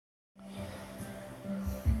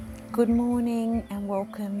Good morning and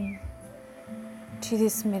welcome to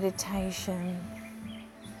this meditation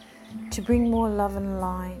to bring more love and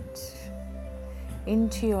light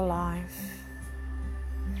into your life,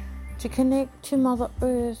 to connect to Mother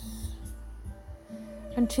Earth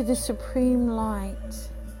and to the Supreme Light,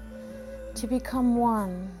 to become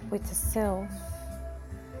one with the Self,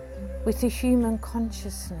 with the human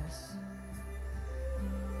consciousness,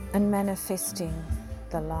 and manifesting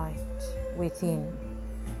the light within.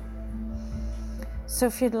 So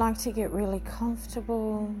if you'd like to get really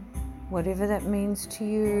comfortable, whatever that means to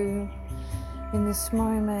you in this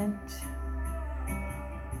moment,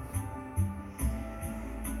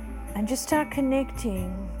 and just start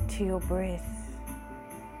connecting to your breath,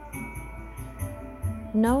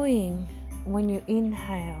 knowing when you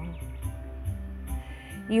inhale,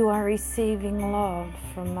 you are receiving love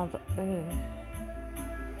from Mother Earth,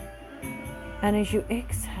 and as you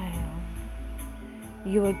exhale,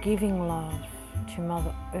 you are giving love to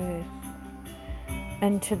Mother Earth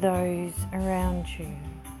and to those around you.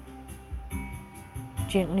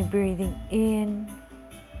 Gently breathing in,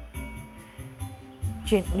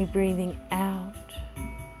 gently breathing out,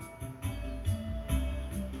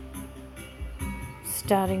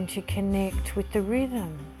 starting to connect with the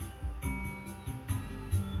rhythm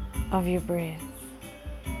of your breath.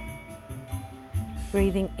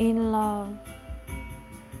 Breathing in love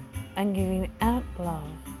and giving out love,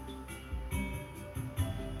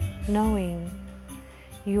 knowing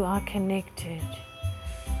you are connected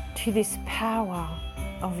to this power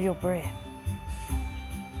of your breath.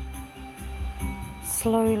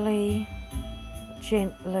 Slowly,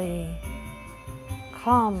 gently,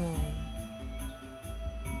 calmly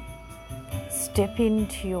step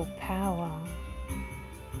into your power,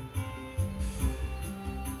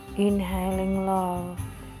 inhaling love,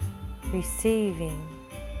 receiving,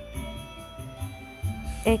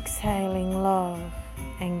 exhaling love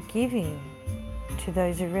and giving to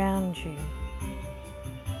those around you,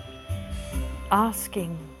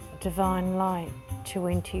 asking divine light to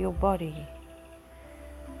enter your body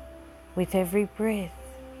with every breath,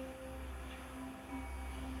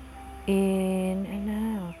 in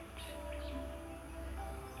and out.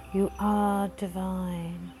 You are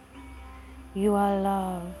divine, you are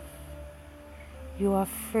love, you are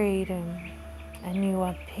freedom, and you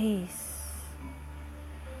are peace.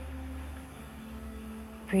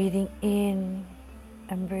 Breathing in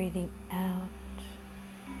and breathing out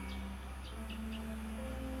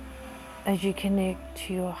as you connect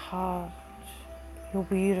to your heart, your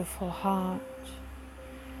beautiful heart,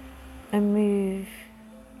 and move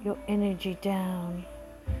your energy down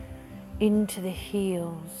into the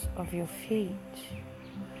heels of your feet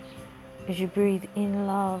as you breathe in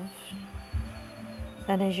love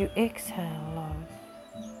and as you exhale love,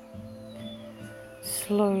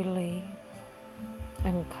 slowly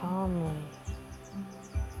and calmly.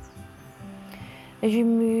 As you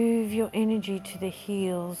move your energy to the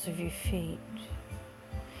heels of your feet,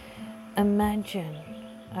 imagine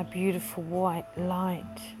a beautiful white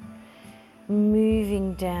light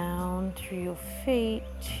moving down through your feet,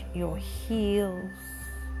 your heels,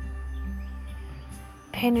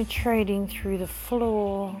 penetrating through the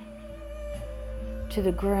floor to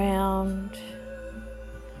the ground,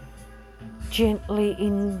 gently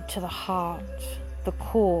into the heart, the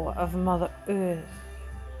core of Mother Earth.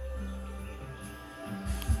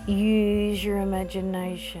 Use your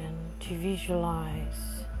imagination to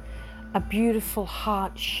visualize a beautiful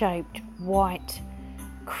heart-shaped white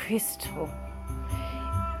crystal.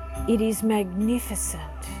 It is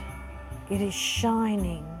magnificent. It is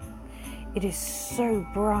shining. It is so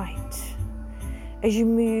bright. As you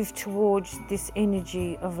move towards this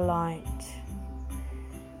energy of light,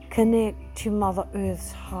 connect to Mother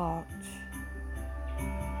Earth's heart.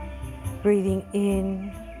 Breathing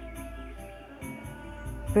in,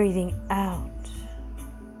 breathing out.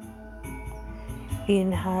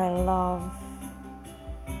 Inhale love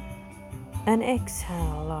and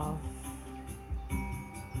exhale love.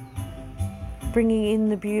 Bringing in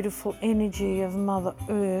the beautiful energy of Mother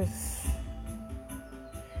Earth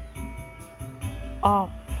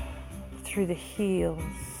up through the heels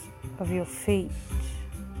of your feet,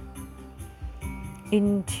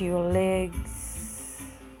 into your legs,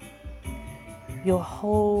 your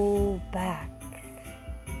whole back,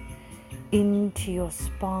 into your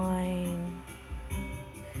spine,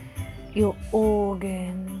 your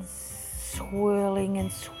organs swirling and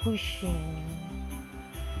swooshing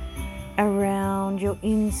around your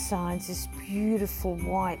insides, this beautiful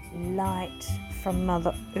white light from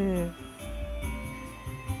Mother Earth.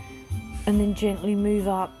 And then gently move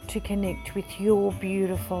up to connect with your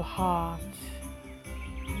beautiful heart.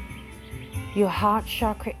 Your heart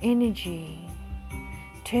chakra energy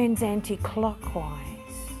turns anti-clockwise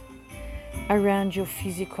around your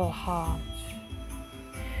physical heart,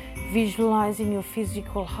 visualizing your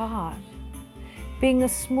physical heart being a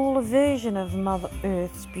smaller version of Mother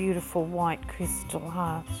Earth's beautiful white crystal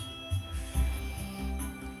heart.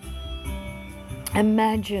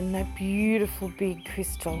 Imagine that beautiful big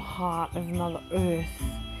crystal heart of Mother Earth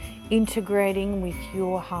integrating with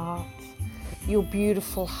your heart, your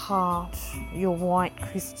beautiful heart, your white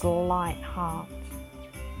crystal light heart.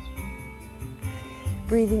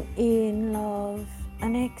 Breathing in love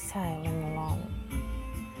and exhaling along.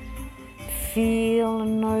 Feel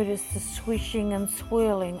and notice the swishing and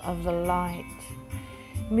swirling of the light,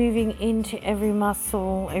 moving into every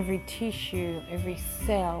muscle, every tissue, every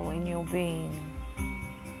cell in your being.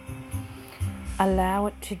 Allow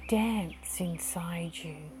it to dance inside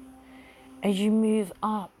you as you move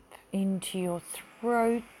up into your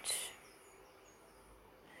throat,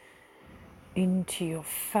 into your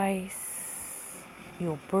face,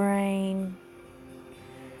 your brain.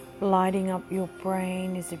 Lighting up your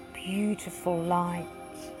brain is a beautiful light,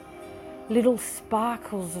 little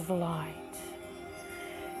sparkles of light.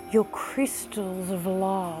 Your crystals of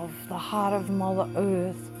love, the heart of Mother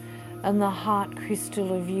Earth and the heart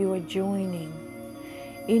crystal of you are joining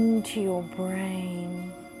into your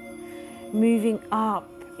brain, moving up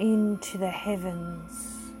into the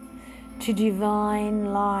heavens to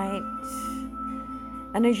divine light.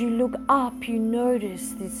 And as you look up, you notice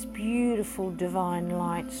this beautiful divine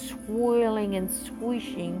light swirling and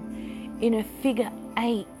swishing in a figure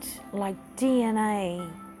 8 like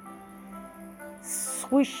DNA,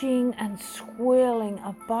 swishing and swirling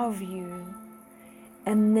above you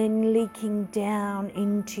and then leaking down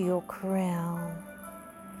into your crown,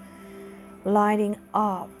 lighting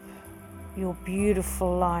up your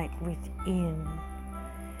beautiful light within.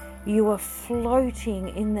 You are floating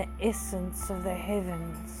in the essence of the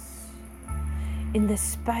heavens, in the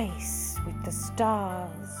space with the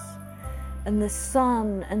stars and the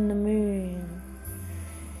sun and the moon.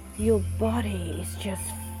 Your body is just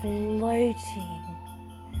floating,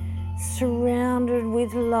 surrounded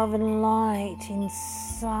with love and light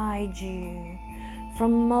inside you,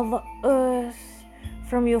 from Mother Earth,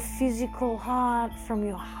 from your physical heart, from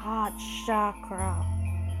your heart chakra,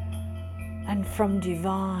 and from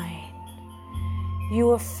divine. You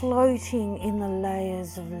are floating in the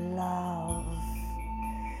layers of love,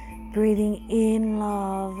 breathing in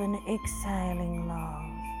love and exhaling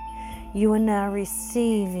love. You are now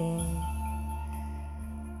receiving.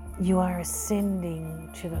 You are ascending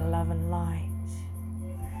to the love and light.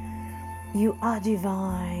 You are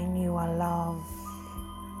divine. You are love.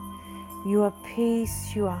 You are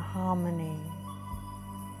peace. You are harmony.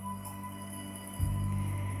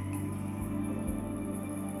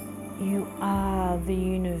 You are the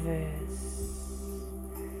universe.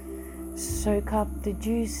 Soak up the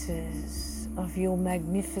juices of your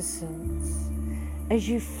magnificence as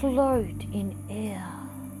you float in air,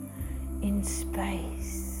 in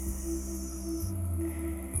space.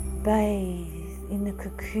 Bathe in the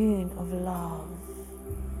cocoon of love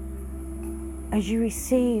as you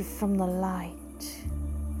receive from the light,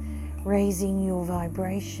 raising your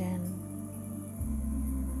vibration,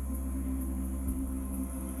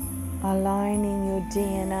 aligning your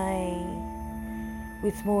DNA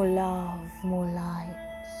with more love, more light.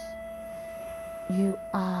 You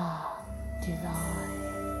are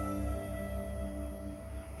divine.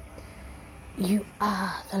 You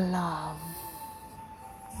are the love.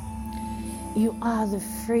 You are the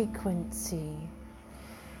frequency.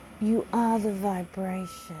 You are the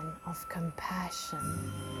vibration of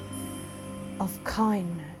compassion, of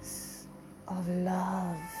kindness, of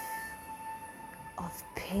love, of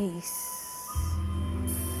peace.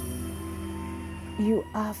 You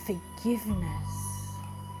are forgiveness.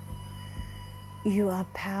 You are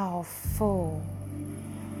powerful.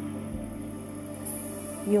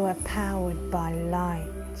 You are powered by light.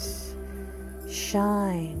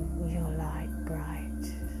 Shine your light bright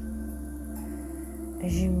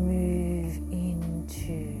as you move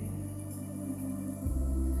into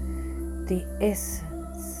the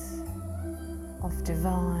essence of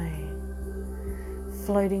divine,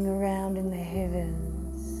 floating around in the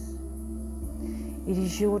heavens. It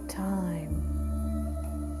is your time.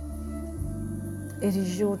 It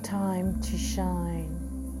is your time to shine.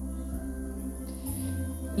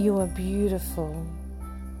 You are beautiful.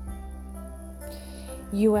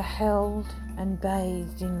 You are held and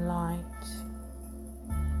bathed in light.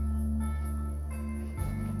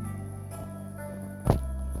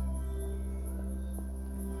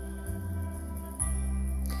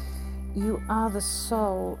 You are the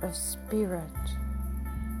soul of spirit.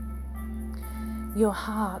 Your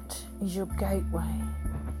heart is your gateway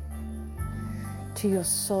to your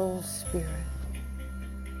soul spirit.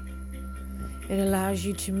 It allows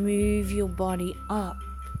you to move your body up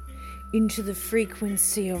into the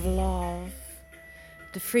frequency of love,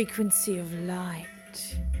 the frequency of light.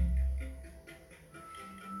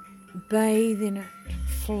 Bathe in it,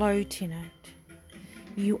 float in it.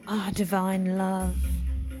 You are divine love.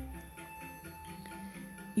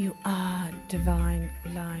 You are divine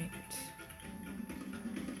light.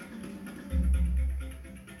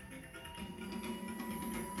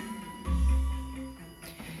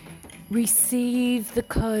 Receive the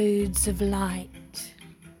codes of light.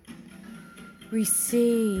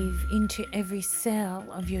 Receive into every cell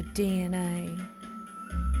of your DNA.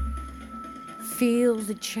 Feel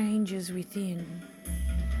the changes within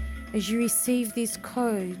as you receive these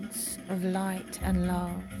codes of light and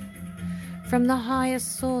love from the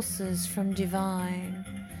highest sources, from divine,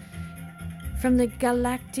 from the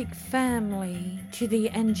galactic family to the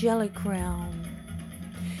angelic realm,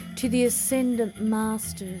 to the ascendant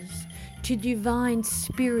masters, to divine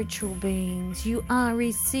spiritual beings. You are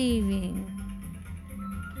receiving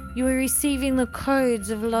the codes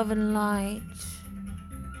of love and light.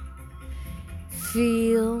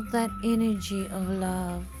 Feel that energy of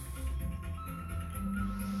love.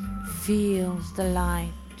 Feel the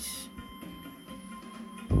light.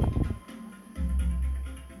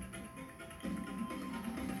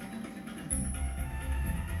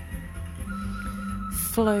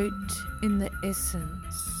 Float in the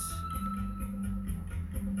essence.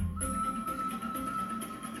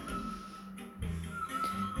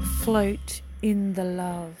 Float in the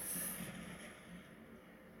love.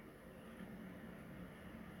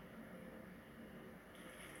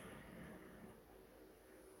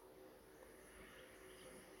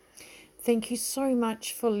 Thank you so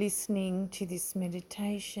much for listening to this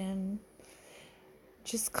meditation.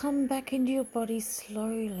 Just come back into your body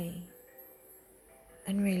slowly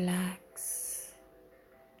and relax.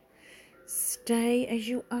 Stay as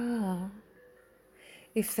you are,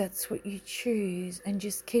 if that's what you choose, and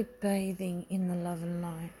just keep bathing in the love and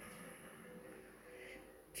light.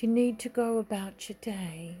 If you need to go about your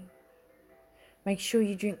day, make sure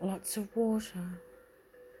you drink lots of water.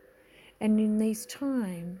 And in these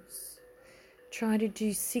times, try to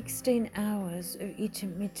do 16 hours of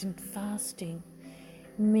intermittent fasting,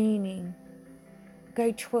 meaning go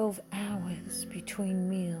 12 hours between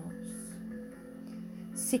meals.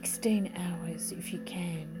 16 hours if you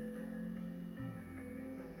can.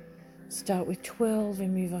 Start with 12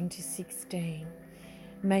 and move on to 16.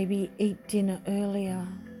 Maybe eat dinner earlier,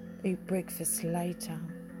 eat breakfast later,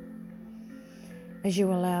 as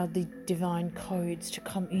you allow the divine codes to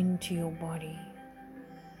come into your body.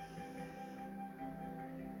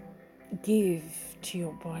 Give to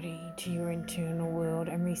your body, to your internal world,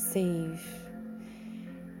 and receive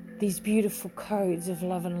these beautiful codes of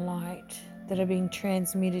love and light that are being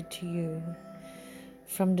transmitted to you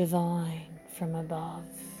from divine, from above,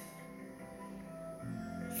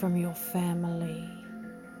 from your family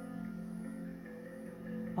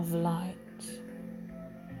of light.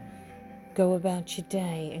 Go about your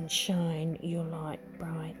day and shine your light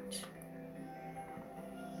bright.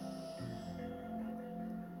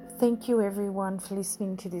 Thank you everyone for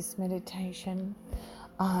listening to this meditation.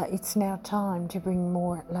 It's now time to bring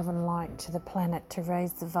more love and light to the planet to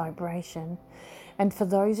raise the vibration. And for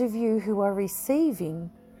those of you who are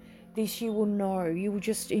receiving this, you will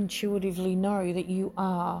just intuitively know that you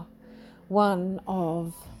are one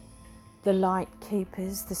of the light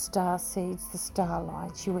keepers, the star seeds, the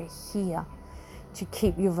starlights. You are here to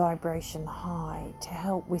keep your vibration high, to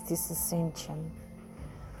help with this ascension.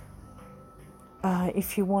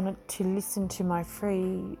 If you wanted to listen to my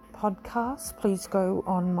free podcast, please go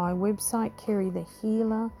on my website, Kerry the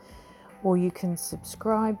Healer, or you can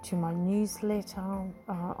subscribe to my newsletter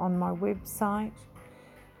on my website.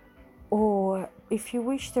 Or if you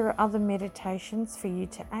wish, there are other meditations for you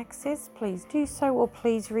to access. Please do so, or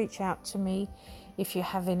please reach out to me if you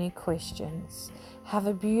have any questions. Have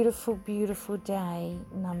a beautiful, beautiful day.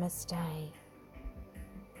 Namaste.